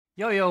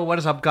Yo, what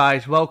is up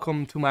guys?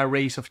 Welcome to my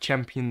Race of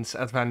Champions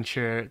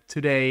adventure.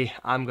 Today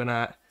I'm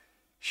gonna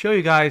show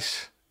you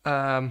guys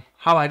how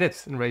I did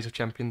in Race of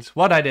Champions,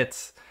 what I did,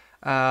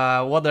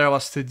 what there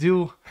was to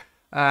do.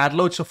 I had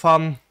loads of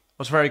fun,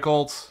 was very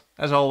cold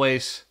as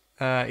always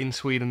in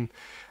Sweden,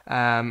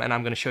 and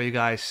I'm gonna show you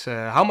guys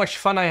how much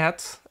fun I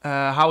had,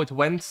 how it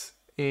went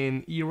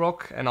in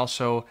E-Rock and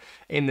also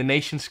in the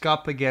Nations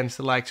Cup against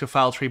the likes of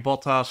Valtteri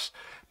Bottas,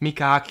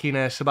 Mika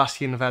Häkkinen,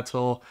 Sebastian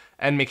Vettel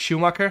and Mick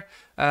Schumacher.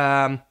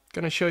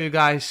 Gonna show you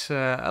guys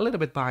a little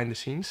bit behind the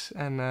scenes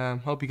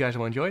and hope you guys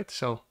will enjoy it.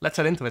 So let's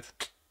head into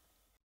it.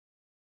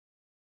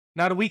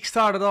 Now the week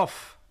started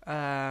off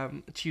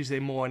Tuesday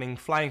morning,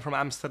 flying from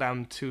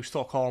Amsterdam to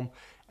Stockholm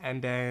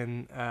and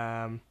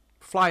then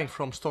flying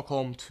from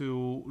Stockholm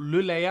to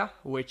Luleå,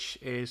 which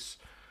is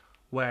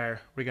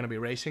where we're gonna be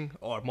racing,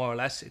 or more or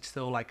less, it's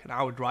still like an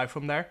hour drive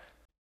from there.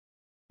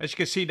 As you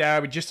can see there,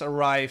 we just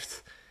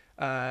arrived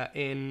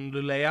in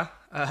Luleå.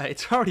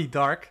 It's already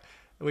dark,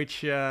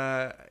 which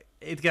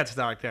it gets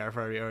dark there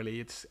very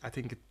early. I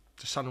think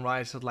the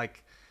sunrise at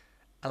like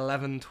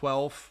 11,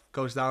 12,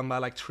 goes down by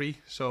like 3,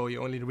 so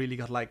you only really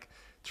got like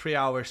 3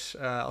 hours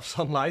of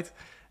sunlight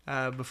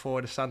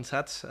before the sun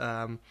sets.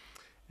 And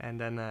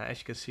then as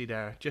you can see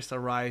there, just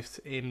arrived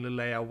in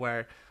Luleå,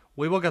 where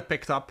we will get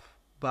picked up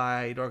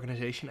by the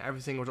organization.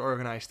 Everything was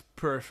organized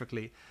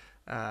perfectly,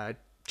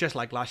 just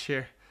like last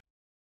year.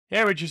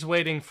 Yeah, we're just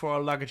waiting for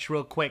our luggage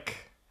real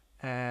quick,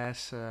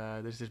 as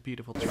there's this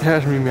beautiful truck.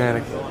 That's me,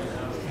 Manic.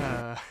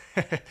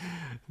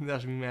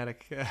 That's me,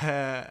 Manic.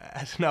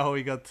 As now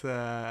we got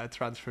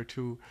transferred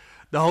to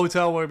the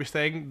hotel where we're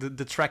staying.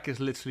 The track is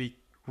literally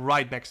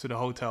right next to the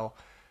hotel.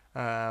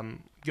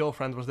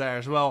 Girlfriend was there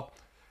as well,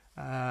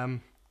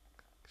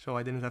 so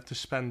I didn't have to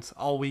spend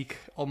all week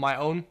on my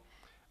own.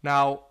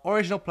 Now,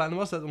 original plan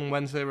was that on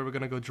Wednesday we were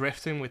gonna go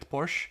drifting with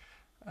Porsche,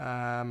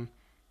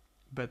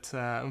 but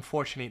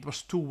unfortunately it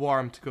was too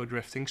warm to go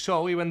drifting,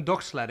 so we went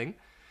dog sledding.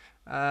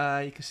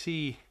 You can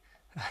see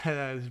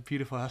this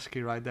beautiful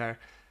husky right there,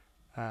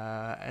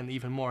 and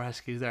even more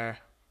huskies there.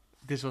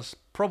 This was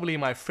probably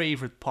my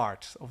favorite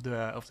part of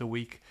the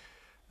week.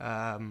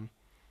 I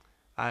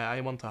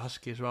want a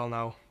husky as well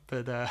now,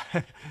 but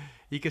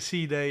you can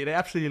see they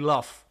absolutely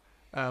love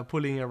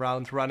pulling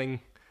around, running.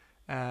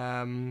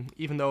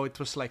 Even though it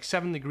was like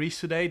 7 degrees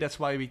today, that's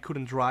why we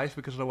couldn't drive,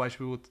 because otherwise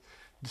we would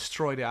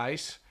destroy the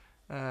ice.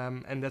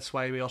 And that's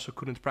why we also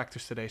couldn't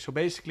practice today. So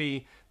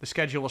basically the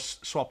schedule was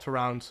swapped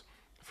around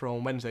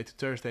from Wednesday to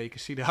Thursday. You can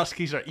see the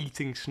huskies are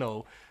eating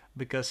snow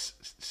because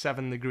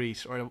 7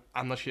 degrees, or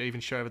I'm not even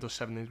sure if it was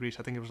 7 degrees,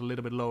 I think it was a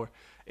little bit lower.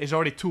 It's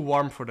already too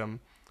warm for them,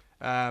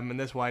 and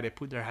that's why they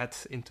put their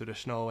heads into the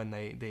snow and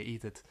they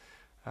eat it.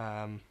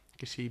 You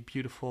can see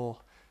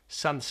beautiful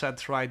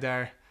sunset right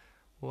there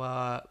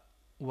while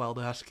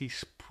the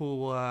huskies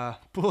pull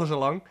us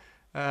along.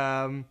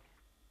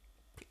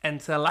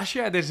 And last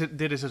year I did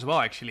this as well,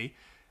 actually,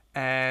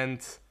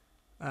 and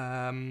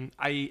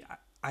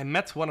I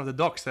met one of the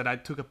dogs that I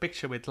took a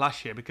picture with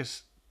last year,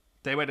 because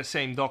they were the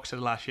same dogs as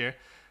last year.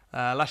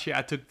 Last year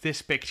I took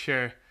this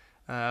picture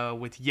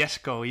with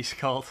Jesko, he's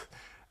called,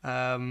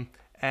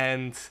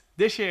 and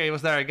this year he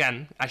was there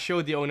again. I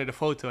showed the owner the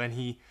photo and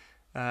he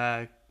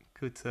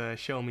could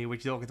show me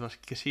which dog it was. You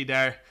can see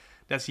there,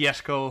 that's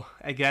Jesko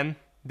again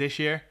this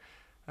year.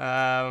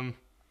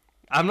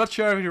 I'm not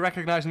sure if you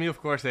recognize me. Of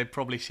course, they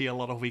probably see a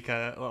lot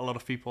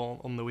of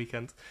people on the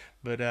weekend.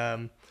 But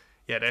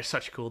yeah, they're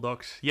such cool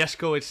dogs.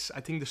 Jesko is,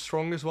 I think, the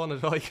strongest one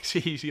as well. You can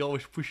see he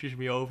always pushes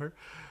me over.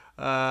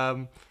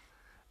 And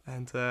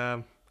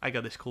I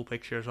got this cool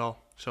picture as well.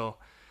 So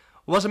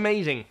it was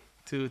amazing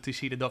to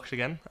see the dogs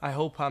again. I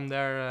hope I'm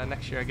there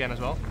next year again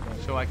as well,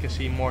 so I can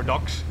see more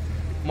dogs,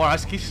 more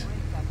huskies.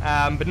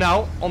 But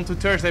now on to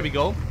Thursday we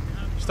go.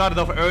 Started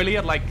off early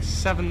at like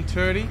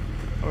 7:30,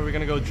 where we're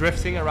gonna go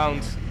drifting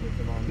around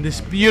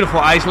this beautiful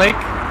ice lake.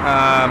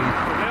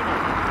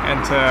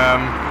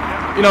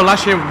 You know,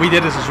 last year we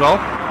did this as well.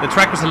 The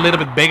track was a little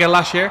bit bigger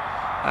last year,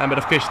 but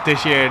of course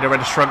this year there were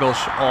the struggles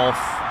of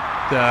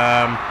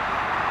the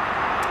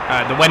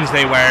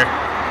Wednesday, where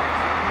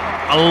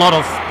a lot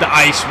of the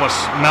ice was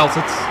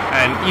melted,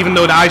 and even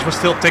though the ice was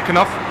still thick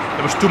enough,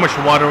 there was too much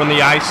water on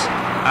the ice,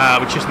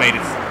 which just made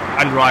it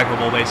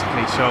undrivable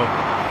basically. So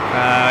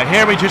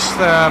here we're just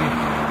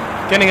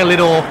getting a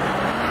little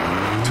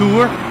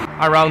tour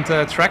around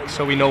the track,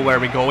 so we know where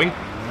we're going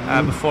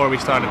before we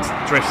started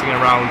drifting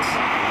around.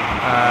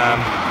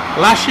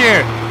 Last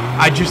year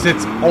I just did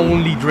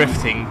only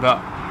drifting, but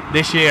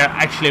this year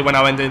actually when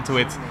I went into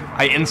it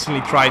I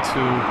instantly tried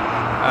to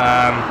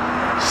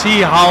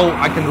see how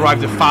I can drive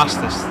the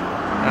fastest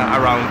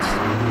around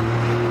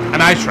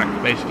an ice track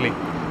basically.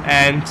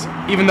 And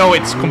even though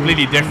it's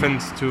completely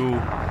different to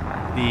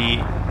the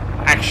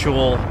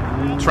actual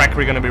track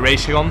we're going to be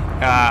racing on,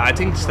 I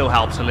think it still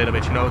helps a little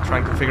bit, you know,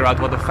 trying to figure out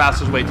what the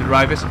fastest way to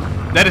drive is.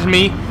 That is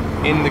me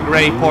in the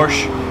grey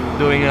Porsche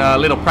doing a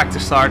little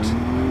practice start,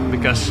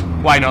 because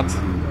why not?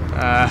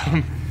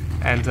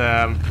 And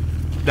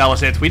that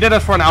was it. We did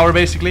it for an hour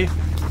basically,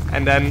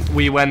 and then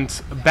we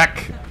went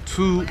back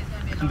to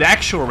the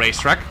actual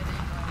racetrack.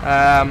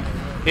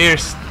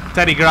 Here's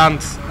Teddy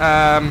Grant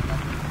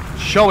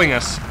showing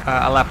us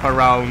a lap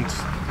around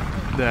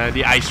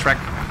the ice track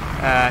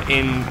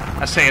in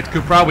a SEAT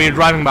Cupra. We were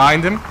driving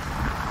behind him,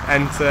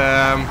 and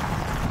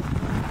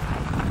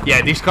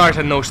yeah, these cars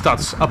had no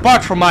studs,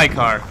 apart from my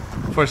car,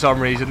 for some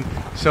reason.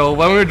 So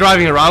when we were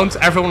driving around,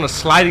 everyone was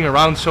sliding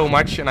around so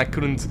much, and I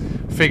couldn't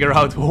figure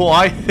out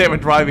why they were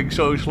driving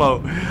so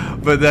slow.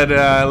 But then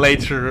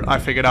later I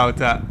figured out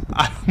that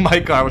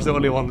my car was the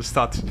only one with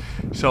studs.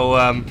 So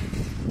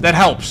that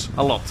helps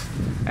a lot.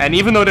 And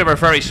even though they were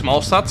very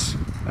small studs,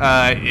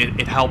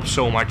 it helps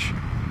so much.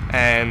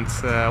 And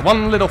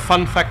one little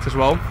fun fact as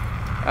well,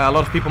 a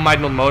lot of people might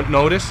not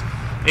notice,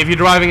 if you're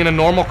driving in a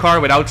normal car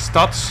without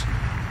studs,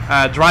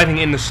 driving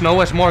in the snow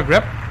has more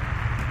grip.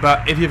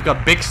 But if you've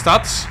got big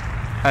studs,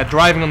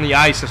 driving on the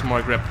ice has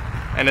more grip.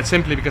 And that's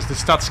simply because the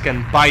studs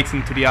can bite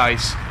into the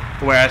ice.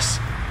 Whereas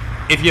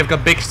if you've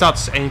got big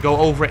studs and you go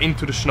over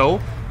into the snow,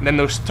 then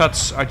those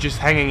studs are just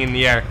hanging in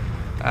the air.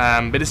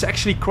 But it's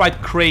actually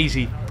quite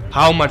crazy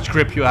how much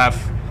grip you have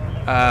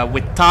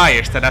with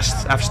tires that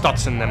have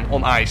studs in them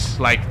on ice.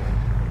 Like,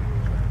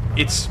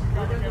 it's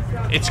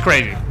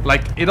crazy.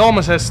 Like, it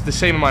almost has the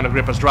same amount of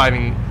grip as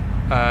driving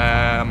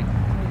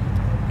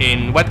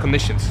in wet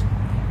conditions,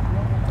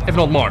 if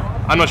not more.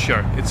 I'm not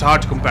sure. It's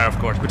hard to compare, of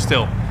course, but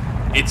still,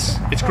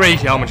 it's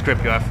crazy how much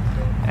grip you have.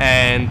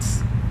 And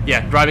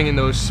yeah, driving in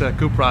those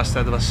Cupras,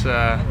 that was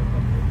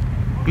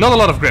not a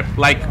lot of grip.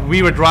 Like,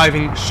 we were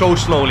driving so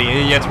slowly,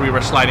 and yet we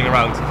were sliding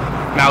around.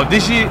 Now,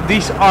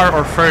 these are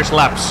our first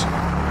laps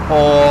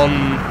on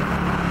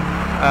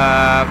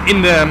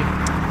in the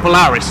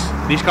Polaris.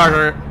 These cars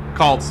are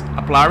called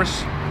a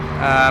Polaris,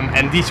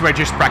 and these were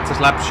just practice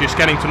laps, just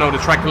getting to know the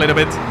track a little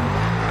bit.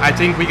 I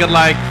think we got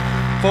like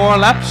 4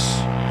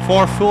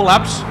 full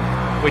laps,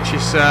 which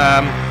is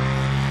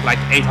like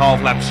 8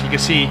 half laps. You can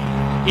see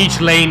each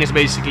lane is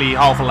basically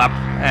half a lap,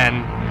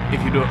 and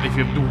if you do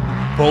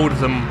both of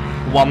them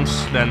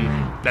once, then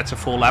that's a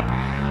full lap.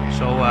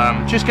 So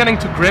just getting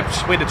to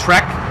grips with the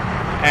track,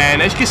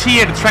 and as you can see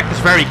here, the track is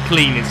very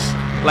clean. It's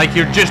like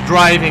you're just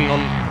driving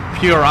on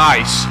pure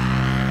ice,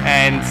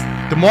 and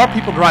the more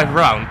people drive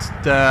around,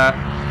 the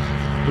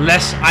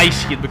less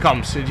icy it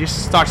becomes. It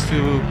just starts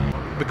to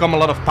become a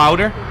lot of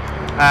powder,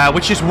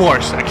 which is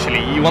worse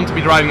actually. You want to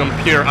be driving on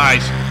pure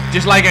ice,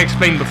 just like I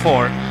explained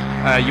before.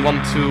 You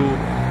want to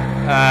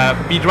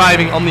be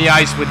driving on the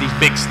ice with these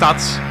big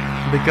studs,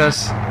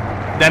 because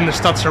then the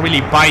studs are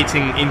really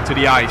biting into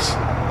the ice.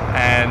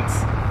 And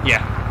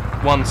yeah,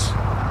 once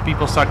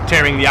people start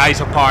tearing the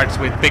ice apart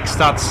with big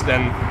studs,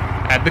 then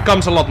it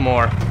becomes a lot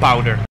more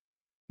powder.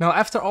 Now,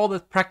 after all the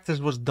practice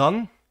was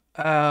done,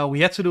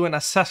 we had to do an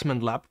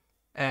assessment lap,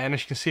 and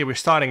as you can see, we're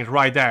starting it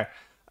right there,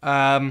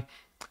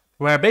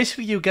 where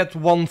basically you get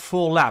one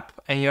full lap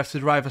and you have to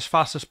drive as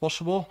fast as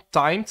possible,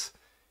 timed,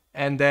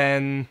 and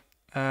then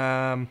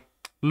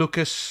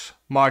Lucas,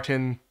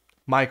 Martin,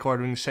 Mike are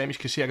doing the same. As you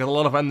can see, I got a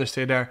lot of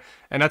understeer there,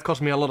 and that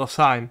cost me a lot of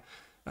time.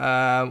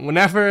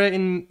 Whenever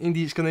in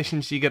these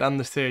conditions you get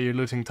understeer, you're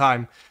losing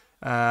time,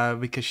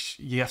 because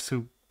you have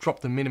to drop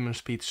the minimum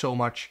speed so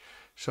much.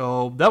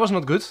 So that was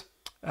not good.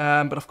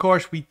 But of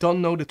course, we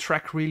don't know the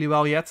track really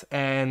well yet,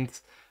 and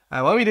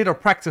when we did our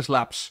practice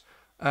laps,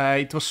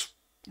 it was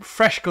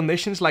fresh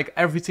conditions, like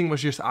everything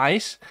was just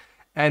ice.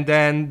 And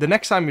then the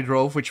next time we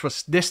drove, which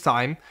was this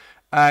time,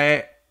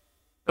 it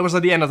was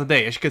at the end of the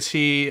day. As you can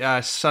see,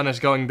 sun is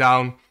going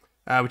down,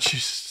 which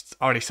is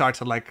already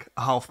starts at like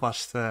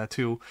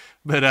 2:30.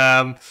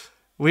 But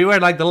we were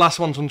like the last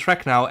ones on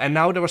track now, and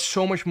now there was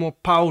so much more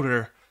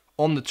powder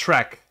on the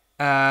track.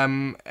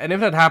 And if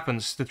that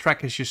happens, the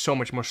track is just so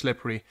much more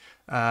slippery.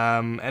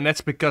 And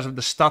that's because of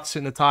the studs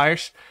in the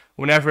tires.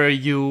 Whenever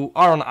you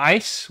are on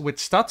ice with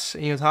studs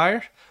in your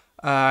tire,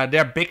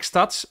 they're big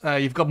studs,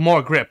 you've got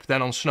more grip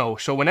than on snow.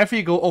 So whenever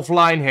you go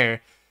offline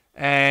here,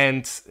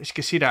 and as you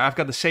can see there, I've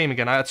got the same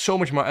again. I had so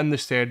much more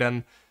understeer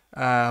than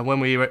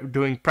when we were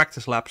doing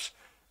practice laps.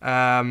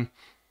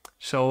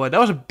 So that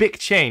was a big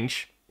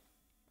change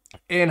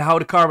in how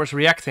the car was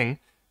reacting.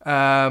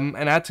 And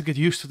I had to get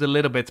used to it a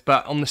little bit.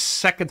 But on the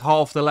second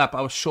half of the lap,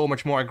 I was so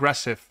much more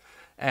aggressive.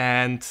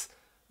 And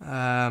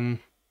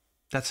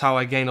that's how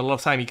I gained a lot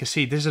of time. You can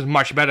see this is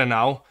much better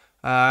now.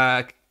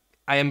 I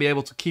am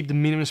able to keep the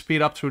minimum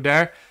speed up through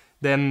there.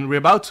 Then we're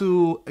about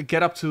to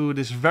get up to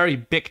this very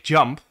big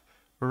jump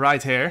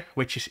right here,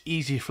 which is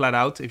easy flat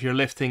out. If you're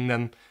lifting,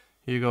 then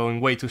you're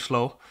going way too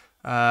slow.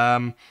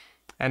 And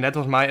that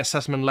was my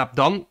assessment lap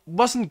done.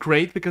 Wasn't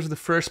great because of the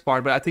first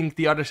part, but I think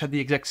the others had the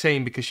exact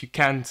same, because you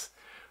can't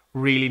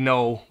really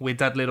know with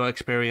that little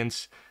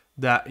experience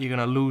that you're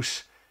gonna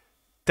lose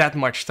that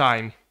much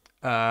time,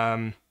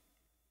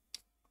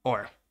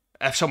 or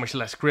have so much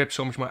less grip,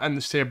 so much more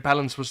understeer,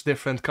 balance was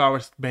different, car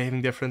was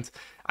behaving different.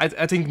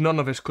 I think none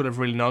of us could have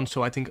really known,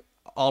 so I think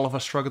all of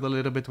us struggled a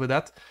little bit with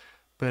that.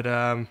 But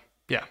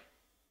yeah.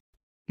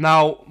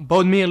 Now,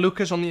 both me and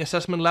Lucas on the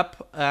assessment lap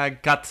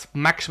got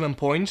maximum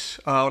points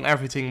on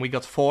everything. We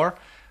got 4.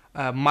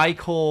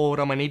 Michael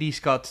Romanidis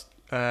got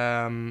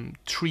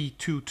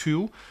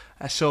 322.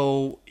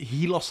 So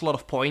he lost a lot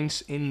of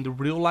points in the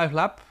real life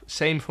lap.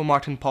 Same for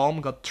Martin Palm,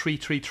 got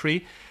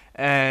 3-3-3.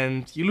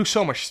 And you lose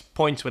so much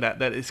points with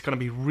that it's going to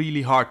be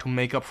really hard to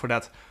make up for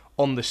that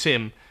on the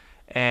sim.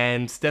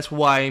 And that's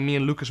why me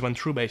and Lucas went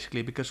through,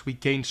 basically, because we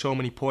gained so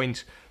many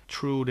points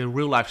through the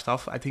real life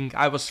stuff. I think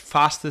I was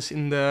fastest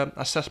in the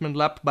assessment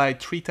lap by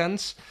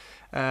 3/10.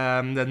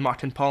 Then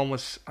Martin Palm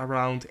was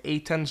around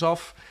 8/10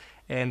 off.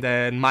 And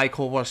then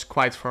Michael was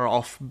quite far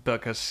off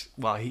because,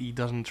 well, he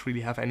doesn't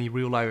really have any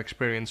real life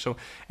experience. So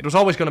it was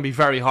always going to be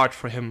very hard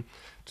for him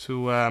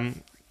to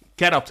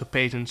get up to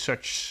pace in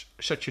such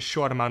a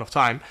short amount of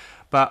time.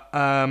 But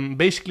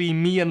basically,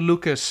 me and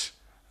Lucas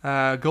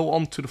go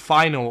on to the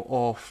final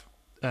of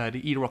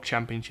the E-Rock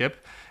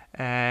Championship.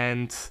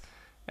 And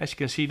as you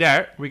can see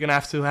there, we're going to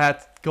have to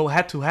go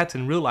head-to-head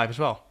in real life as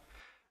well.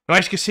 Now,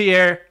 as you can see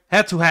here,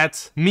 head-to-head,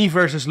 me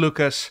versus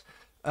Lucas.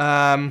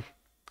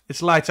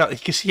 It's lights out. You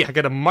can see I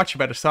get a much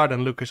better start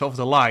than Lucas off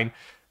the line.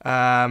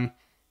 I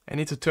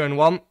need to turn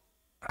one.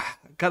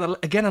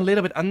 Got again a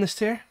little bit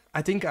understeer.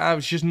 I think I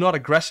was just not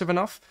aggressive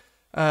enough.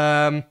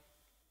 And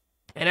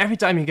every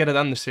time you get it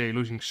understeer, you're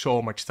losing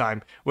so much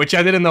time, which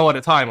I didn't know at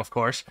the time, of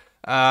course.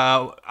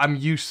 I'm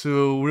used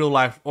to real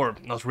life, or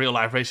not real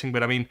life racing,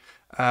 but I mean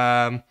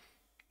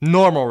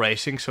normal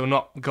racing, so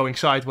not going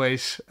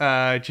sideways,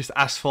 just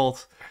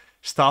asphalt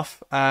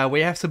stuff.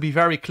 We have to be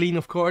very clean,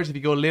 of course. If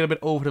you go a little bit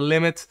over the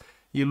limit,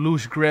 you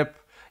lose grip,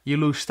 you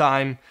lose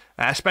time,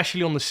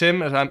 especially on the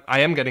sim, as I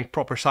am getting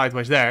proper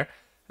sideways there.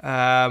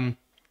 Yeah,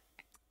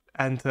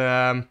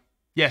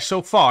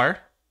 so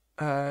far,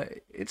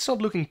 it's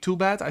not looking too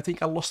bad. I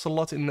think I lost a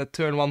lot in the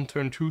turn 1,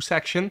 turn 2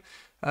 section.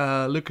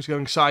 Lucas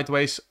going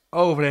sideways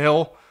over the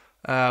hill,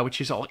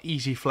 which is all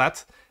easy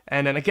flat.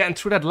 And then again,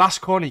 through that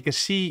last corner, you can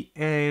see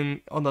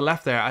on the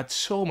left there, I had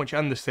so much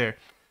understeer.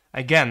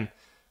 Again,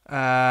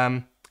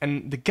 and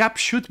the gap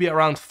should be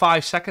around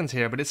 5 seconds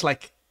here, but it's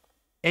like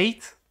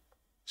 8.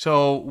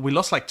 So we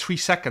lost like 3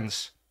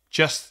 seconds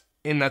just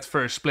in that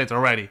first split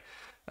already.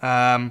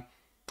 And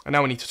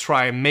now we need to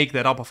try and make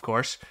that up, of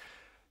course.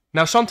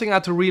 Now, something I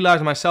had to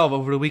realize myself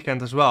over the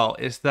weekend as well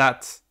is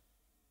that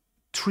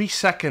 3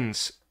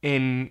 seconds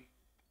in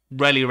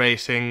rally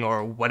racing,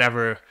 or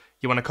whatever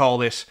you want to call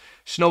this,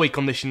 snowy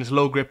conditions,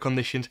 low grip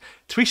conditions,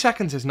 3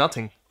 seconds is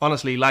nothing.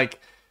 Honestly, like,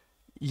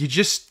 you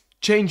just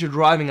change your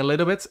driving a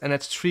little bit and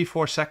it's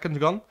 3-4 seconds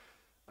gone.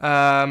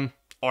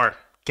 Or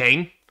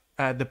gain.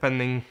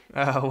 Depending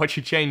what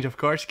you change, of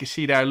course. You can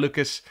see there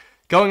Lucas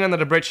going under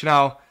the bridge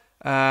now.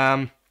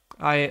 I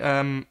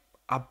am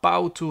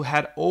about to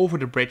head over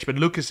the bridge, but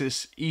Lucas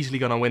is easily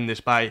going to win this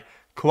by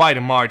quite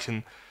a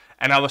margin.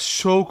 And I was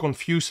so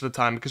confused at the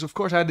time, because of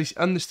course I had these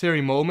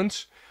understeering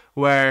moments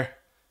where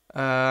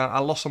I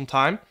lost some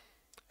time.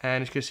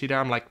 And as you can see there,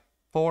 I'm like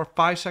 4 or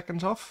 5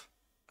 seconds off.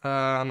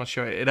 I'm not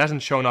sure. It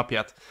hasn't shown up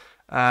yet.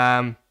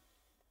 And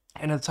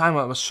at the time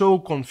I was so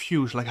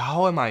confused. Like,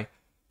 how am I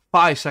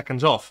 5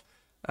 seconds off?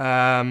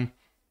 I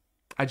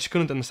just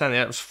couldn't understand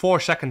it. It was 4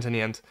 seconds in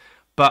the end.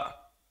 But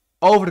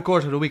over the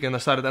course of the weekend, I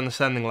started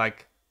understanding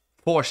like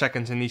 4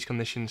 seconds in these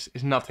conditions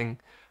is nothing.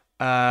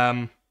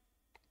 And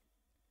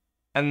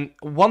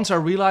once I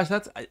realized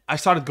that, I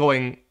started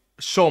going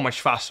so much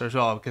faster as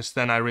well, because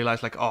then I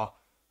realized like, oh,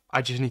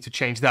 I just need to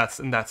change that,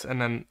 and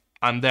then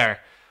I'm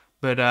there.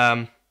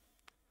 But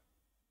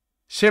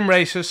sim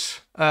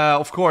races,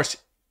 of course,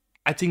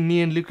 I think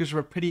me and Lucas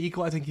were pretty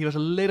equal. I think he was a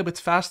little bit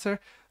faster.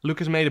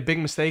 Lucas made a big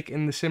mistake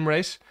in the sim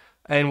race,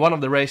 in one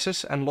of the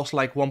races, and lost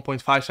like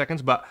 1.5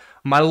 seconds. But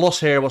my loss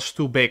here was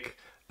too big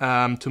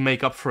to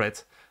make up for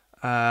it.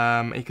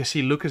 You can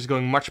see Lucas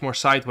going much more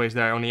sideways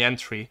there on the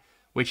entry,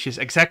 which is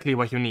exactly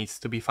what you need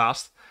to be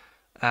fast.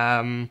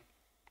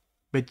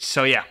 But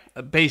so yeah,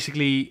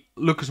 basically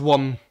Lucas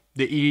won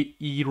the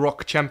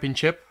E-Rock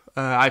Championship.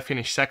 I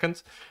finished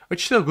second,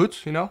 which is still good,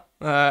 you know.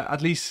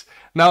 At least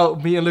now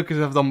me and Lucas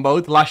have done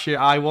both. Last year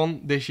I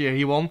won, this year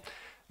he won.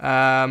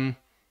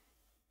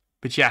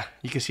 But yeah,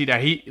 you can see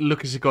that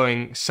Lucas is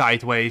going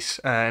sideways,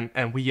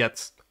 and we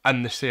had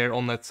understeer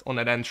on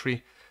that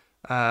entry,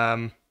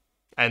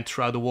 and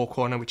throughout the wall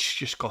corner, which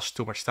just cost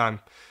too much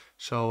time.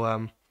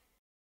 So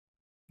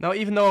now,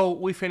 even though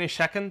we finished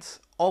second,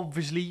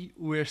 obviously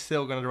we're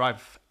still gonna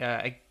drive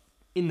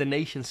in the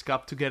Nations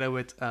Cup together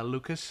with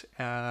Lucas.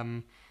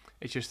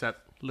 It's just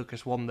that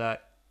Lucas won the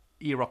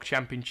E-Rock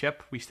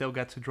Championship. We still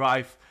get to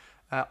drive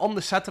on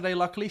the Saturday,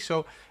 luckily.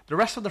 So the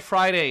rest of the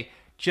Friday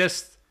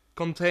just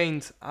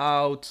contained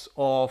out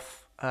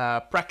of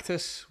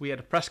practice. We had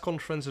a press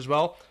conference as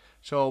well.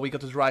 So we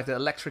got to drive the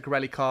electric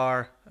rally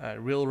car,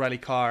 real rally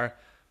car.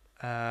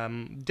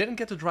 Didn't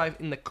get to drive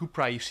in the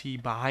Cupra you see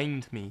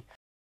behind me.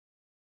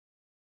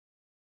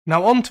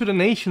 Now on to the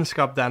Nations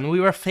Cup then. We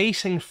were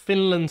facing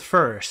Finland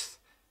first.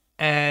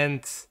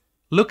 And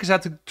Lucas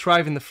had to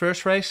drive in the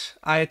first race.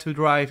 I had to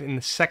drive in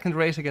the second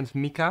race against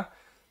Mika.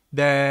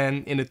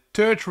 Then in the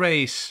third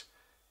race,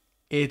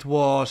 it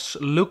was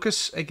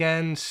Lucas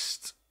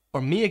against,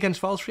 or me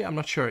against Valtteri. I'm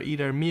not sure.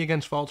 Either me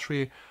against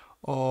Valtteri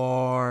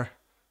or...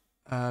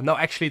 no,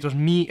 actually it was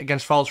me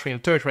against Valtteri in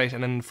the third race.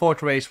 And then the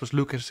fourth race was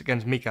Lucas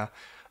against Mika.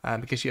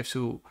 because you have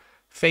to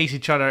face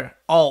each other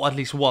all at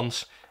least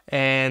once.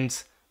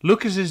 And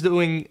Lucas is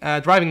doing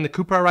driving the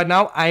Cupra right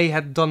now. I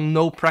had done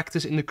no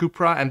practice in the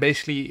Cupra, and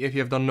basically if you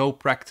have done no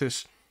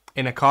practice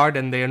in a car,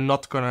 then they are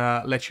not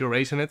gonna let you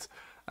race in it,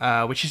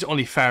 which is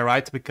only fair,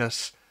 right?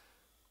 Because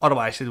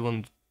otherwise it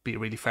wouldn't be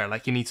really fair.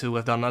 Like, you need to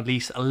have done at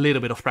least a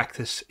little bit of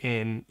practice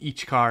in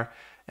each car.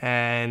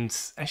 And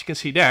as you can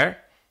see there,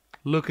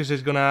 Lucas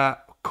is gonna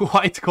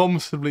quite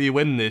comfortably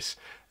win this.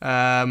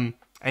 And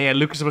yeah,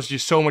 Lucas was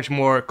just so much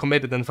more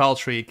committed than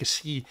Valtteri. You can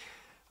see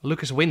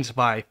Lucas wins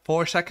by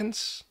 4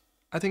 seconds,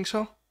 I think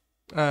so.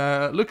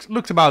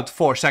 Looked about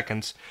 4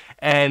 seconds.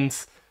 And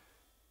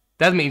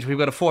that means we've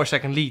got a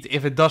 4-second lead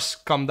if it does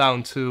come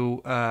down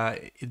to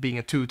it being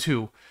a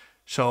 2-2.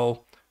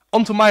 So,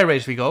 onto my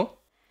race we go.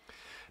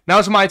 Now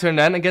it's my turn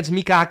then, against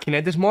Mika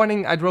Hakkinen. This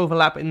morning I drove a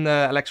lap in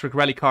the electric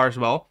rally car as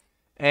well.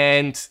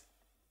 And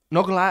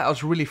not gonna lie, I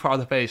was really far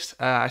the pace.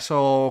 I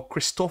saw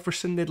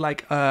Christofferson did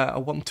like a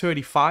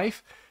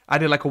 135. I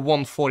did like a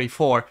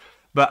 144.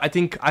 But I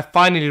think I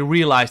finally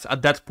realized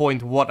at that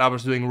point what I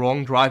was doing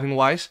wrong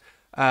driving-wise.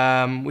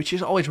 Which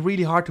is always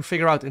really hard to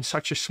figure out in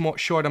such a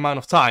short amount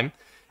of time.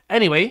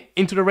 Anyway,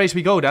 into the race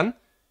we go then.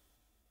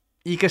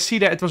 You can see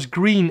that it was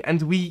green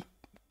and we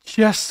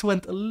just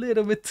went a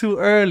little bit too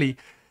early.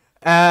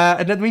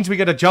 And that means we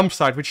get a jump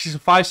start, which is a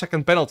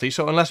 5-second penalty.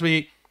 So unless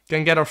we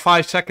can get our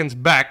 5 seconds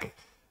back,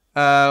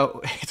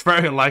 it's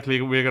very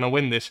unlikely we're going to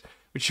win this.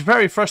 Which is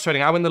very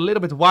frustrating. I went a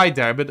little bit wide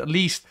there, but at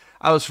least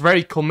I was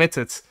very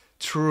committed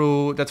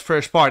through that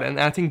first part. And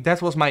I think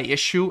that was my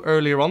issue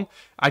earlier on.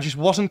 I just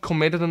wasn't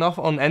committed enough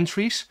on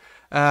entries,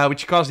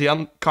 which caused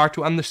the car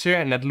to understeer,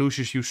 and that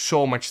loses you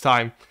so much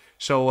time.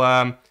 So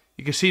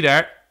you can see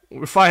there,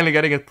 we're finally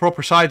getting it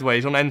proper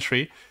sideways on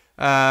entry.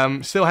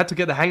 Still had to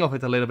get the hang of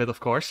it a little bit, of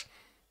course.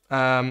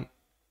 The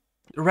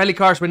rally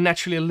cars were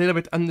naturally a little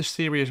bit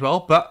understeery as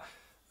well, but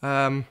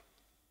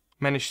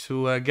managed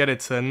to get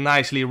it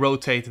nicely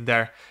rotated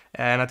there.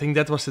 And I think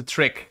that was the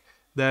trick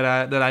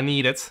that I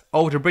needed.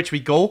 Over the bridge we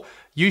go.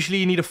 Usually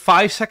you need a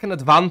 5-second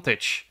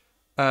advantage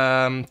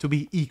to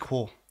be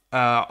equal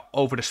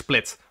over the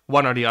split,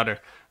 one or the other.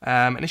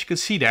 And as you can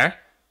see there,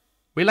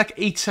 we're like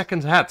 8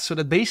 seconds ahead. So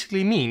that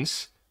basically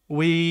means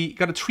we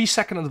got a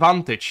 3-second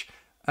advantage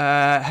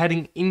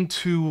heading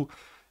into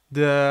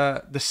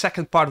the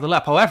second part of the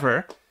lap.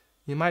 However,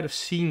 you might have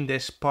seen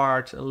this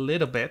part a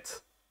little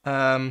bit.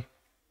 On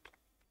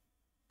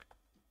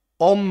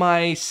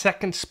my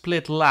second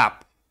split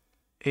lap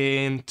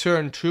in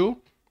turn 2,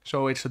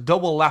 so it's a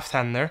double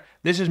left-hander.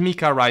 This is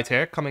Mika right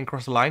here, coming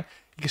across the line.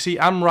 You can see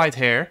I'm right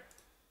here.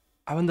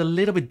 I went a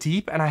little bit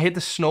deep and I hit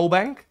the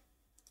snowbank.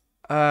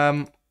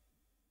 You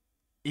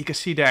can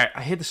see there,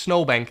 I hit the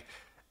snowbank.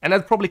 And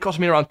that probably cost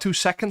me around 2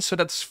 seconds, so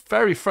that's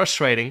very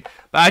frustrating.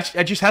 But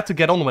I just had to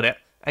get on with it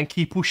and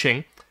keep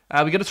pushing.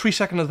 We got a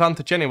 3-second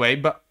advantage anyway,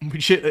 but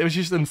it was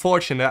just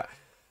unfortunate that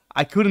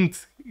I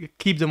couldn't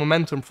keep the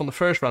momentum from the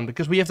first round,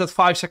 because we have that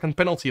 5-second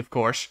penalty, of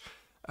course,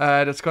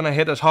 that's going to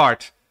hit us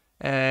hard.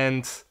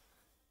 And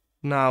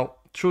now,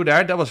 through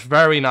there, that was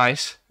very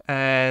nice.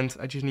 And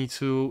I just need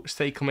to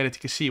stay committed.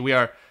 You can see we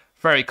are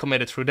very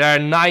committed through there.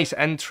 Nice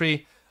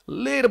entry. A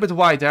little bit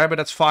wide there, but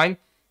that's fine.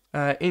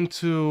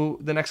 Into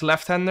the next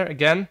left-hander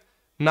again.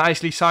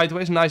 Nicely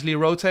sideways, nicely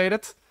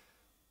rotated.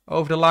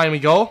 Over the line we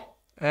go.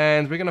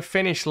 And we're going to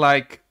finish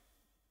like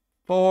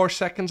 4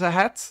 seconds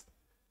ahead.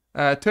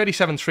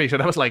 37.3, so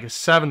that was like a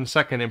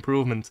 7-second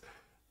improvement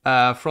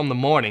from the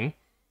morning.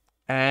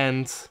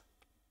 And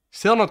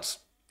still not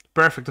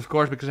perfect, of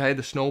course, because I had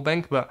the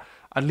snowbank, but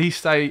at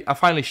least I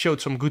finally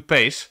showed some good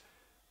pace.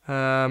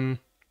 But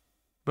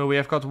we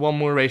have got one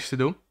more race to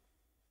do.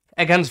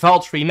 Against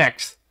Valtteri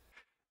next.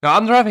 Now,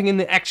 I'm driving in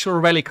the actual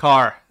rally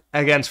car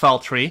against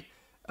Valtteri,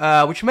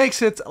 which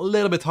makes it a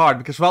little bit hard,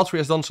 because Valtteri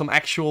has done some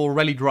actual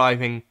rally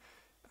driving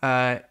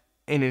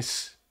in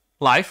his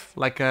life,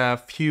 like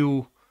a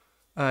few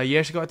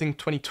years ago. I think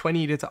 2020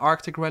 he did the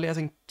Arctic rally, I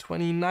think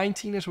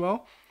 2019 as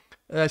well.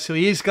 So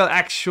he's got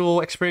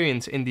actual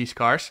experience in these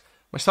cars.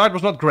 My start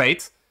was not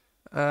great,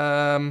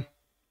 but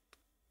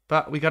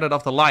we got it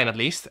off the line at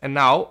least. And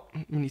now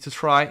we need to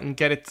try and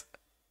get it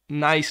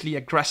nicely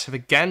aggressive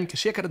again. You can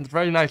see I got it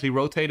very nicely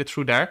rotated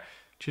through there,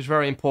 which is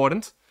very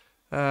important.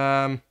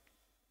 And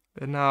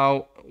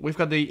now we've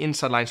got the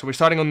inside line. So we're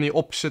starting on the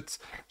opposite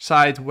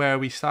side where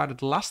we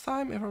started last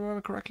time, if I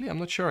remember correctly. I'm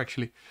not sure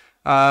actually,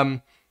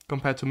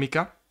 compared to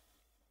Mika.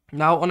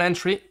 Now on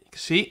entry, you can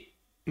see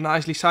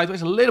nicely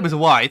sideways, a little bit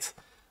wide,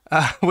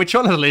 which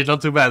honestly is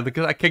not too bad,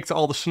 because I kicked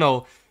all the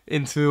snow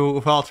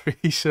into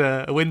Valtteri's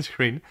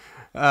windscreen.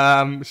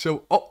 As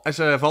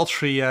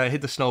Valtteri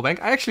hit the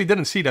snowbank. I actually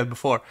didn't see that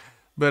before,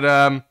 but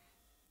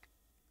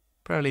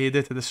apparently he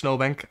did hit the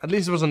snowbank. At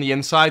least it was on the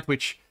inside,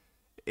 which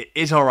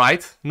is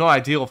alright. Not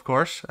ideal, of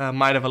course.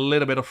 Might have a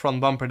little bit of front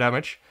bumper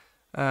damage.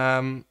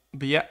 But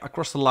yeah,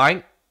 across the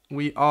line,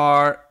 we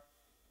are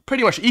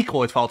pretty much equal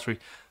with Valtteri.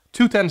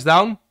 2/10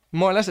 down,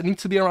 more or less. It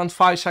needs to be around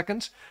 5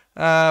 seconds.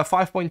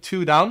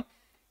 5.2 down.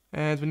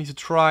 And we need to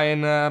try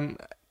and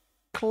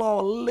claw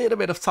a little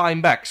bit of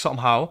time back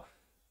somehow.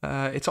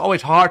 it's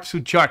always hard to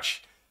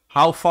judge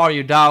how far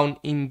you're down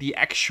in the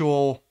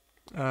actual,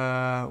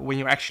 when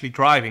you're actually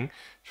driving.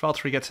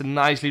 Valtteri gets it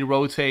nicely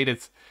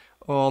rotated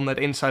on that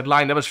inside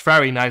line. That was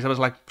very nice. That was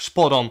like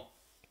spot on.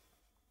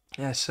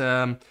 Yes,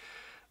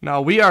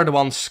 now we are the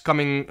ones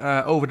coming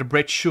over the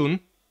bridge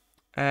soon.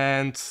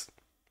 And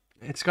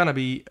it's gonna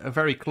be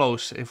very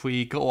close if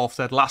we go off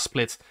that last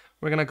split.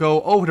 We're gonna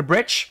go over the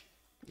bridge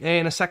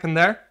in a second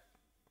there.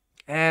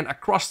 And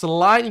across the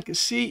line, you can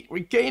see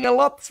we gain a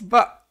lot,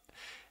 but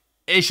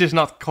it's just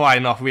not quite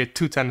enough. We're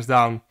 2 tenths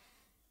down.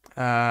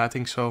 I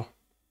think so.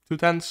 2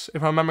 tenths,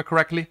 if I remember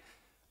correctly.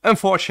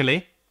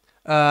 Unfortunately.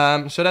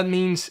 So that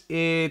means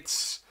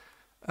it's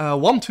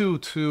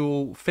 1-2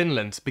 to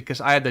Finland, because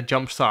I had the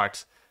jump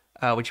start,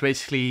 which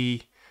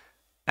basically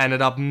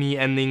ended up me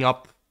ending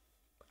up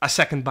a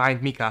second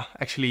behind Mika.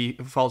 Actually,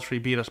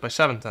 Valtteri beat us by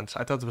 7 tenths.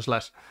 I thought it was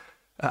less.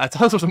 I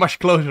thought it was much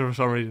closer for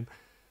some reason.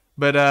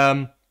 But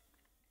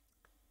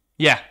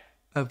yeah,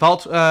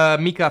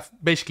 Mika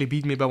basically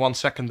beat me by 1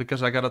 second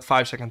because I got a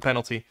 5-second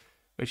penalty,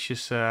 which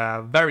is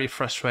very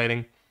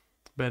frustrating.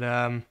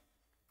 But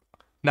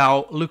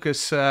now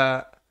Lucas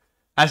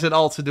has it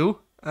all to do.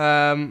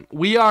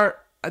 We are,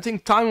 I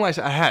think, time-wise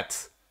ahead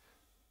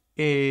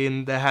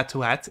in the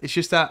head-to-head. It's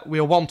just that we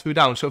are 1-2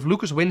 down. So if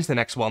Lucas wins the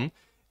next one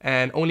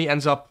and only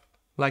ends up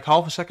like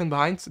half a second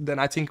behind, then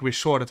I think we're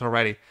sorted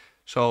already.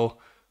 So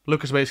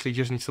Lucas basically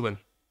just needs to win.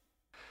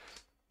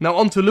 Now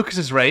on to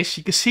Lucas's race.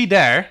 You can see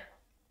there,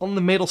 on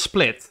the middle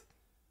split,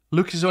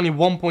 Lucas is only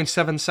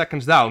 1.7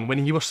 seconds down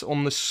when he was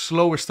on the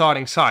slower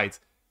starting side.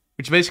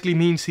 Which basically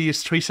means he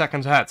is 3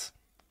 seconds ahead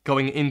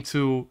going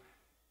into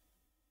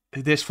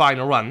this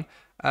final run.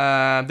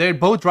 They're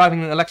both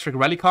driving an electric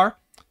rally car.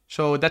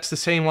 So that's the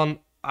same one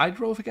I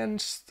drove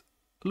against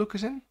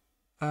Lucas in.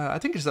 I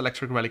think it's the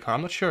electric rally car,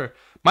 I'm not sure.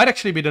 Might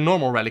actually be the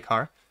normal rally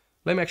car.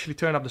 Let me actually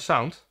turn up the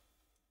sound.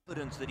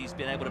 That he's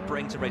been able to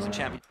bring to Racing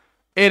Champions.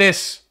 It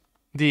is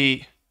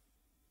the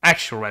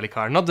actual rally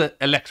car, not the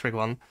electric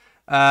one.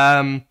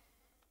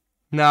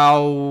 Now,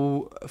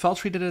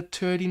 Valtteri did a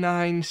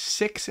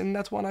 39.6 in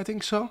that one, I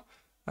think so.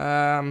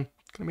 Gonna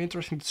be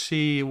interesting to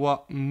see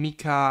what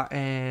Mika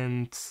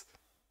and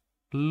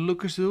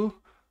Lucas do.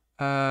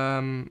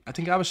 I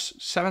think I was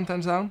 7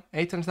 tenths down,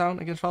 8 tenths down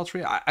against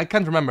Valtteri. I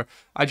can't remember.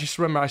 I just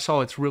remember I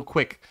saw it real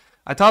quick.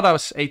 I thought I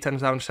was 8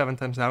 tenths down, 7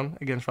 tenths down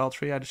against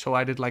Valtteri. So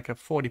I did like a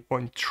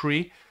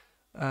 40.3.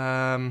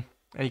 And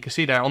you can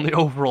see there on the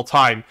overall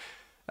time.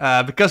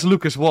 Because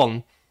Lucas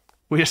won,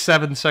 we are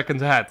 7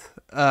 seconds ahead.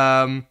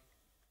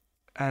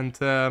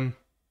 And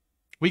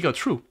we go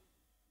through.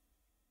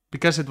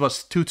 Because it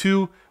was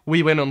 2-2,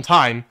 we win on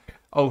time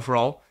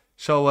overall.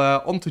 So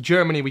on to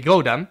Germany we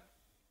go then.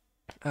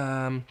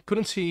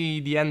 Couldn't see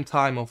the end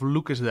time of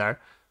Lucas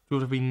there. It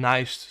would have been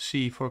nice to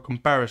see for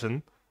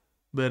comparison.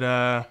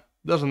 But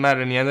doesn't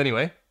matter in the end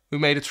anyway. We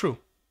made it through.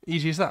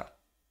 Easy as that.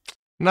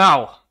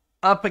 Now,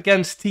 up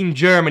against Team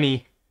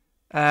Germany.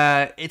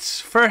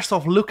 It's first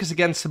off Lucas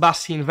against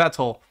Sebastian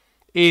Vettel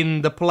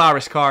in the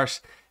Polaris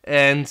cars.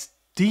 And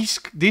these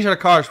are the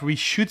cars we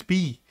should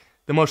be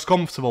the most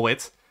comfortable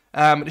with.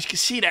 As you can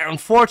see there,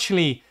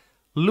 unfortunately,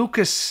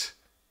 Lucas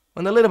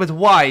went a little bit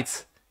wide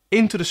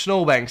into the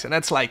snowbanks. And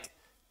that's like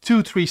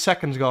 2-3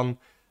 seconds gone.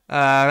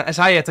 As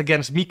I had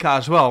against Mika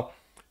as well.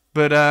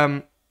 But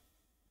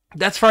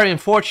that's very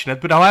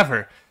unfortunate. But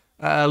however,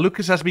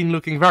 Lucas has been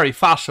looking very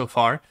fast so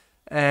far.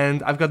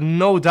 And I've got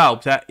no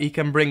doubt that he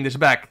can bring this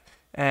back.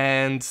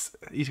 And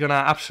he's going to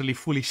absolutely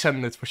fully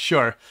send it for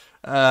sure.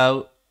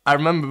 I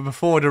remember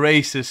before the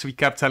races, we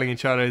kept telling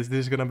each other, this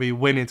is going to be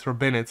win it or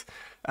bin it.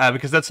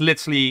 Because that's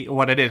literally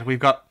what it is. We've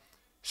got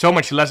so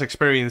much less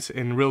experience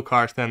in real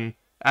cars than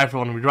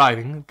everyone we're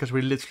driving. Because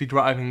we're literally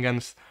driving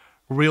against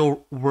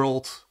real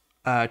world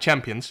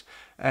champions.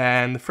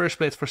 And the first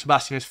place for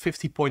Sebastian is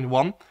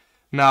 50.1.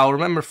 Now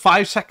remember,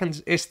 5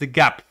 seconds is the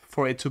gap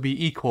for it to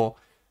be equal.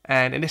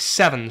 And it is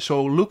 7.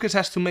 So Lucas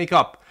has to make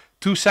up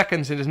 2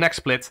 seconds in his next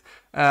split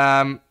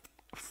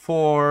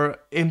for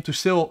him to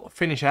still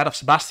finish ahead of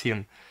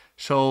Sebastian.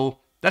 So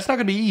that's not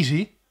going to be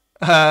easy,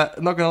 not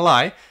going to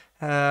lie.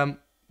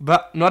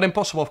 But not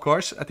impossible, of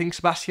course. I think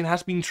Sebastian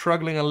has been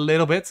struggling a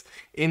little bit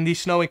in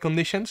these snowy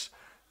conditions.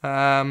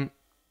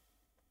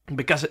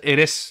 Because it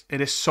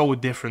is so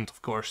different,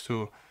 of course,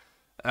 to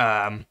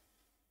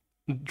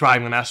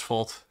driving on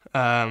asphalt.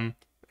 And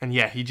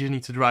yeah, you just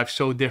need to drive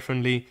so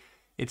differently.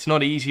 It's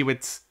not easy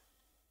with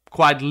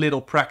quite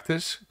little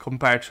practice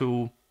compared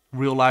to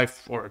real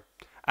life or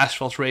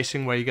asphalt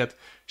racing where you get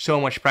so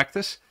much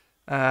practice.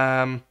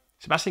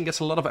 Sebastian gets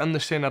a lot of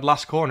understeer in that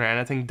last corner, and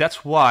I think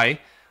that's why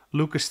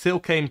Lucas still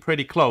came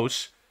pretty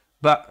close.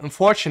 But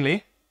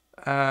unfortunately,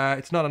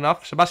 it's not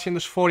enough. Sebastian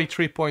does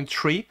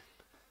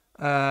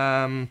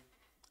 43.3.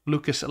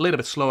 Lucas a little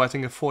bit slow, I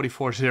think at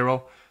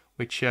 44.0,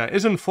 which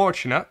is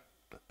unfortunate.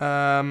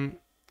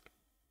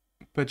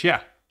 But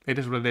yeah, it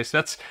is what it is.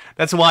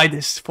 That's why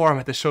this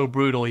format is so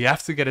brutal. You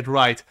have to get it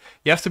right.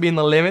 You have to be in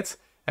the limit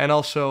and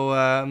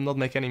also not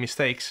make any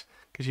mistakes,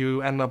 because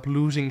you end up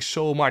losing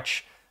so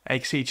much. You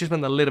can see it just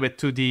went a little bit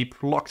too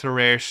deep, locked the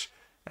rears,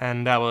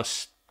 and that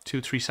was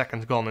 2-3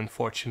 seconds gone,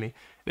 unfortunately.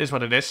 It is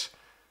what it is.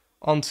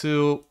 On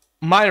to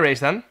my race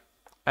then,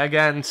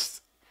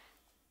 against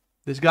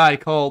this guy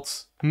called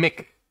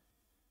Mick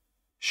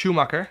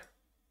Schumacher.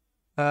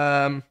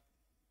 Yeah,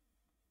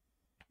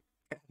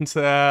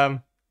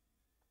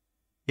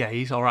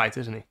 he's all right,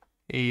 isn't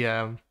he?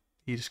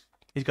 He's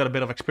got a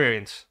bit of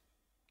experience.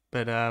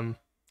 But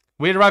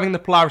we're driving the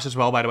Polaris as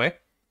well, by the way.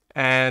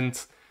 And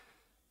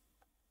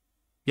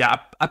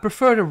yeah, I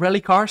prefer the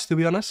rally cars, to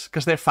be honest,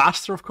 because they're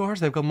faster, of course.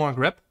 They've got more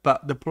grip,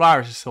 but the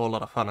Polaris is still a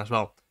lot of fun as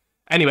well.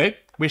 Anyway,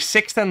 we're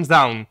 6 tenths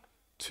down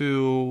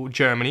to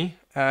Germany.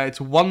 It's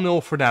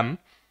 1-0 for them.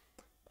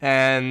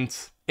 And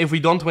if we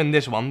don't win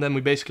this one, then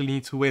we basically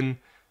need to win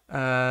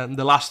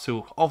the last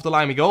two. Off the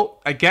line we go.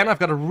 Again, I've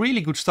got a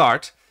really good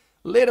start.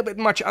 A little bit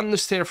much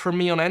understeer for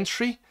me on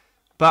entry,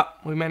 but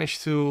we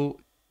managed to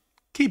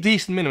keep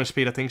decent minimum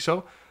speed, I think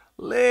so.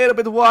 A little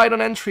bit wide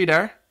on entry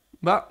there,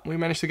 but we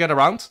managed to get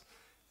around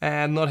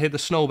and not hit the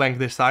snowbank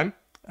this time.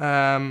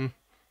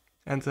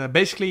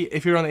 Basically,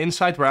 if you're on the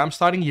inside where I'm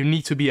starting, you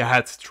need to be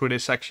ahead through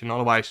this section,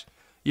 otherwise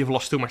you've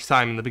lost too much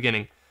time in the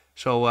beginning.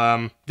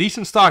 So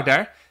decent start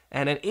there.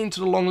 And then into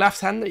the long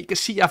left-hander, you can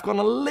see I've gone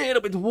a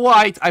little bit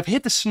wide. I've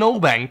hit the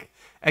snowbank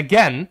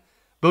again,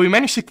 but we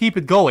managed to keep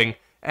it going.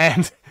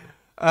 And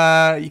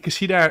you can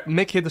see there,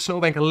 Mick hit the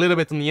snowbank a little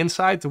bit on the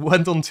inside,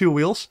 went on 2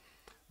 wheels.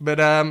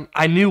 But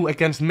I knew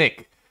against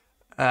Mick,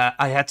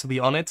 I had to be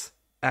on it.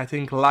 I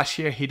think last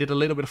year he did a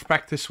little bit of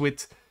practice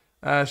with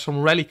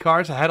some rally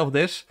cars ahead of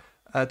this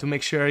to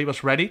make sure he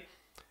was ready.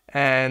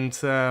 And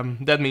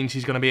that means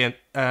he's gonna be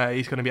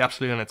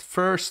absolutely on it.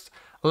 First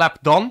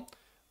lap done.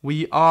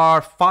 We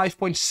are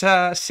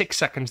 5.6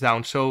 seconds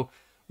down, so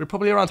we're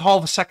probably around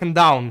half a second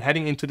down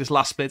heading into this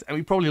last split, and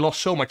we probably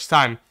lost so much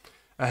time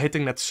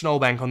hitting that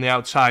snowbank on the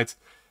outside.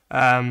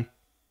 But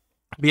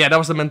yeah, that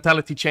was the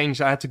mentality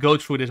change I had to go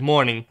through this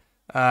morning,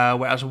 where I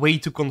was way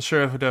too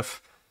conservative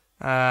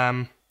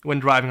when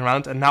driving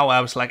around, and now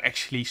I was like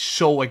actually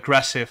so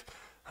aggressive.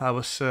 I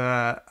was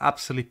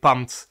absolutely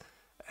pumped,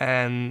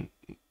 and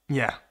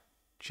yeah,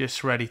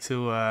 just ready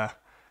to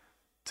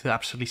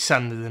absolutely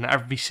send it in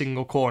every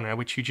single corner,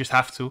 which you just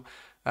have to.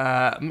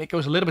 Mick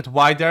goes a little bit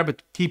wide there,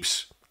 but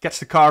gets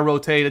the car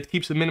rotated,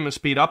 keeps the minimum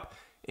speed up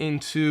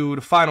into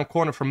the final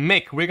corner from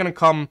Mick. We're going to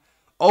come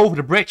over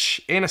the bridge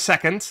in a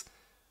second,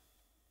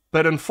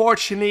 but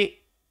unfortunately,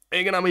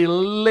 we're going to be a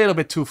little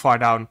bit too far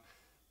down.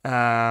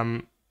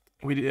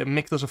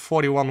 Mick does a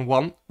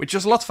 41.1, which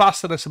is a lot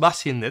faster than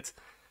Sebastian did,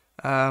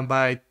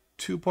 by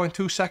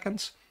 2.2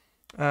 seconds.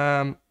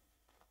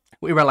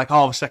 We were like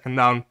half a second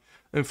down,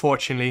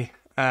 unfortunately.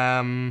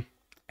 And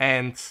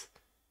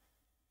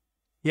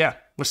yeah,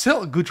 was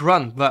still a good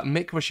run, but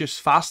Mick was just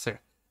faster.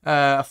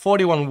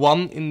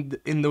 41.1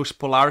 in those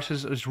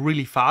Polarises is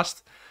really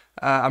fast.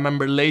 I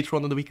remember later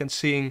on in the weekend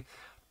seeing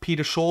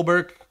Peter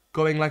Solberg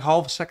going like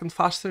half a second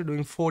faster,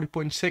 doing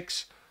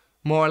 40.6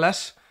 more or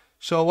less.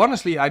 So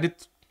honestly, I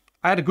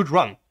had a good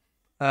run.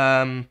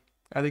 I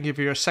think if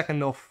you're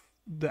second of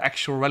the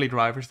actual rally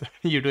drivers, then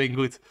you're doing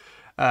good,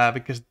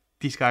 because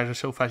these guys are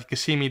so fast. You can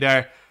see me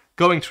there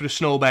going through the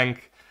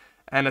snowbank.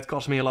 And it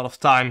cost me a lot of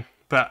time,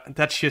 but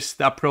that's just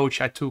the approach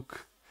I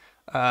took,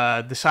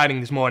 deciding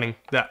this morning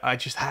that I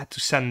just had to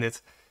send it.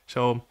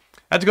 So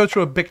I had to go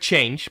through a big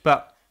change,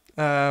 but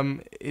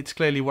it's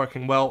clearly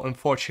working well.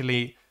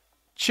 Unfortunately,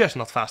 just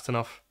not fast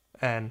enough,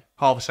 and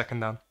half a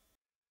second down.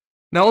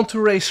 Now on to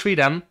race 3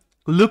 then.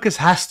 Lucas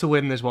has to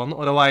win this one,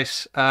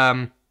 otherwise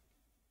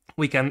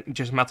we can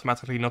just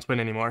mathematically not win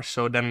anymore.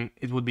 So then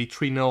it would be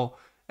 3-0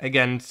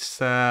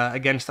 against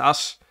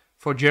us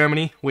for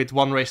Germany with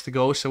 1 race to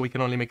go, so we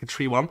can only make it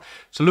 3-1.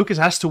 So Lucas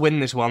has to win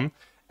this one,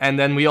 and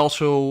then we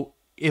also,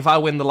 if I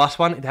win the last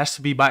one, it has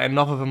to be by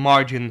enough of a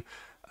margin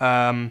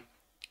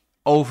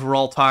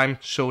overall time,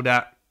 so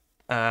that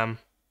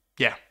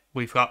yeah,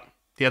 we've got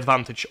the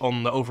advantage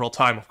on the overall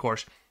time, of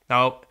course.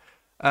 Now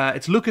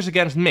it's Lucas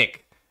against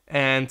Mick,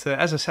 and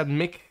as I said,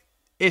 Mick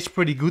is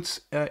pretty good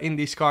in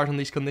these cars on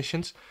these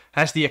conditions,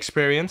 has the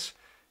experience,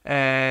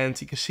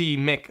 and you can see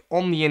Mick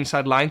on the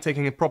inside line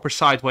taking it proper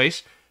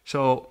sideways.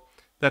 So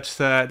that's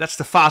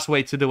the fast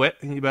way to do it,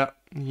 but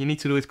you need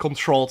to do it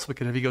controlled,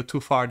 because if you go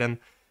too far, then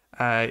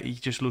you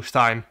just lose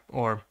time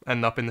or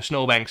end up in the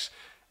snowbanks.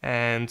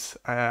 And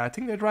I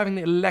think they're driving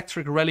the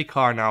electric rally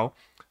car now.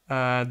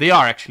 They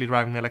are actually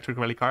driving the electric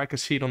rally car. I can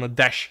see it on the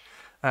dash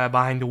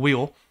behind the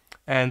wheel.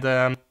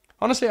 And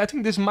honestly, I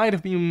think this might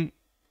have been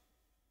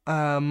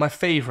my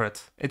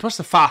favorite. It was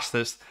the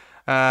fastest.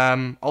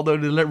 Although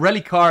the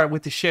rally car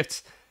with the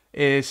shifts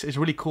is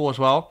really cool as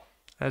well.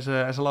 Has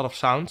a lot of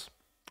sound.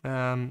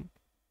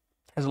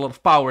 Has a lot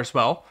of power as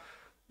well.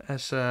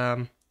 As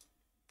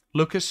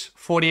Lucas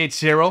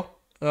 48.0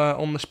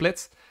 on the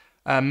split.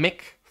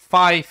 Mick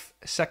 5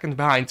 seconds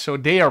behind. So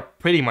they are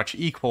pretty much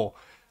equal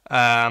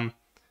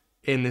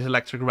in this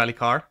electric rally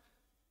car.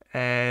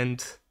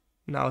 And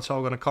now it's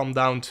all going to come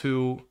down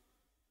to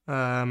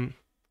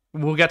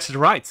who gets it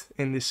right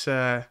in this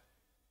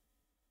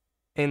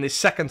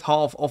second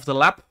half of the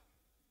lap.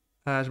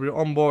 As we're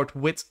on board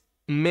with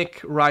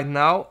Mick right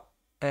now.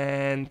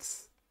 And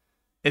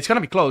it's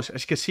gonna be close.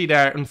 As you can see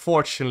there,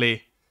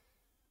 unfortunately,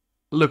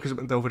 Lucas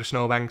went over the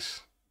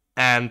snowbanks,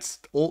 and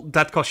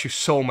that costs you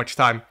so much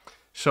time.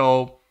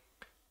 So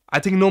I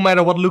think no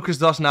matter what Lucas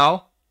does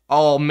now,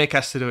 all Mick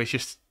has to do is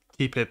just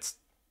keep it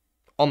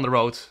on the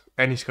road,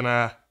 and he's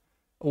gonna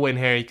win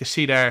here. You can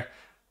see there,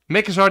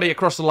 Mick is already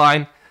across the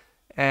line,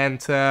 and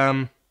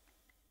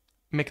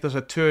Mick does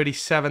a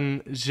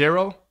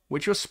 37-0,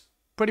 which was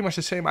pretty much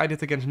the same I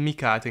did against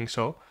Mika, I think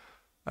so.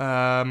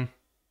 Yeah,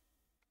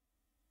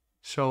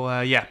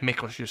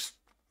 Mick was just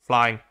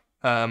flying.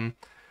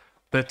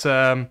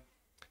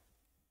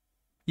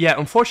 Yeah,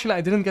 unfortunately,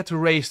 I didn't get to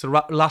race the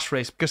last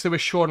race because they were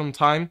short on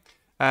time.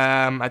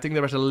 I think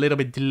there was a little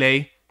bit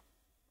delay.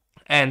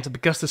 And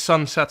because the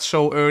sun set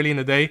so early in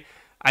the day,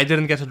 I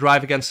didn't get to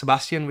drive against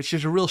Sebastian, which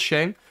is a real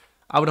shame.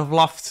 I would have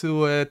loved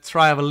to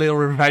try have a little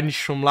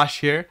revenge from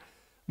last year.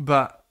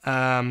 But,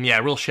 yeah,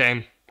 real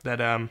shame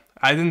that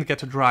I didn't get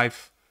to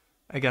drive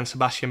against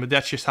Sebastian. But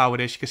that's just how it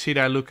is. You can see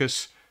there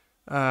Lucas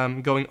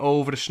going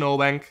over the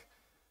snowbank.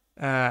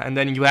 And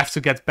then you have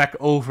to get back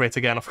over it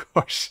again, of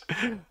course.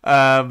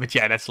 But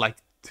yeah, that's like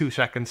 2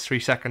 seconds, 3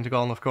 seconds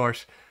gone, of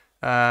course.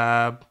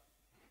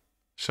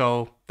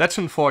 So that's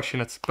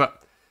unfortunate.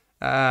 But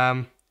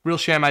real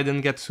shame I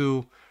didn't get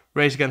to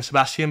race against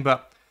Sebastian.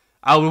 But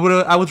I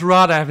would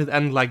rather have it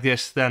end like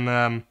this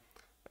than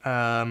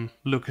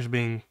Lucas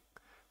being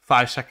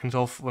 5 seconds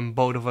off and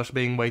both of us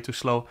being way too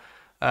slow.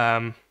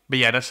 But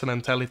yeah, that's the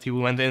mentality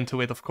we went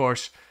into it, of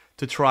course,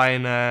 to try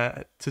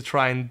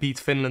and beat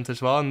Finland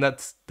as well, and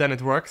then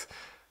it worked.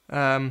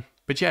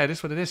 But yeah, it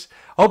is what it is.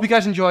 I hope you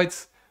guys enjoyed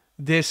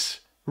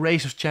this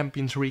Race of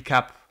Champions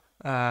recap.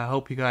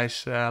 Hope you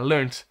guys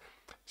learned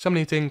some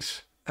new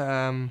things,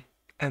 and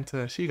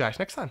see you guys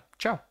next time.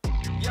 Ciao.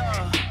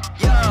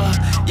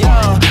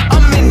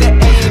 I'm in the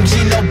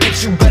AMG, no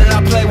bitch, you better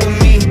not play with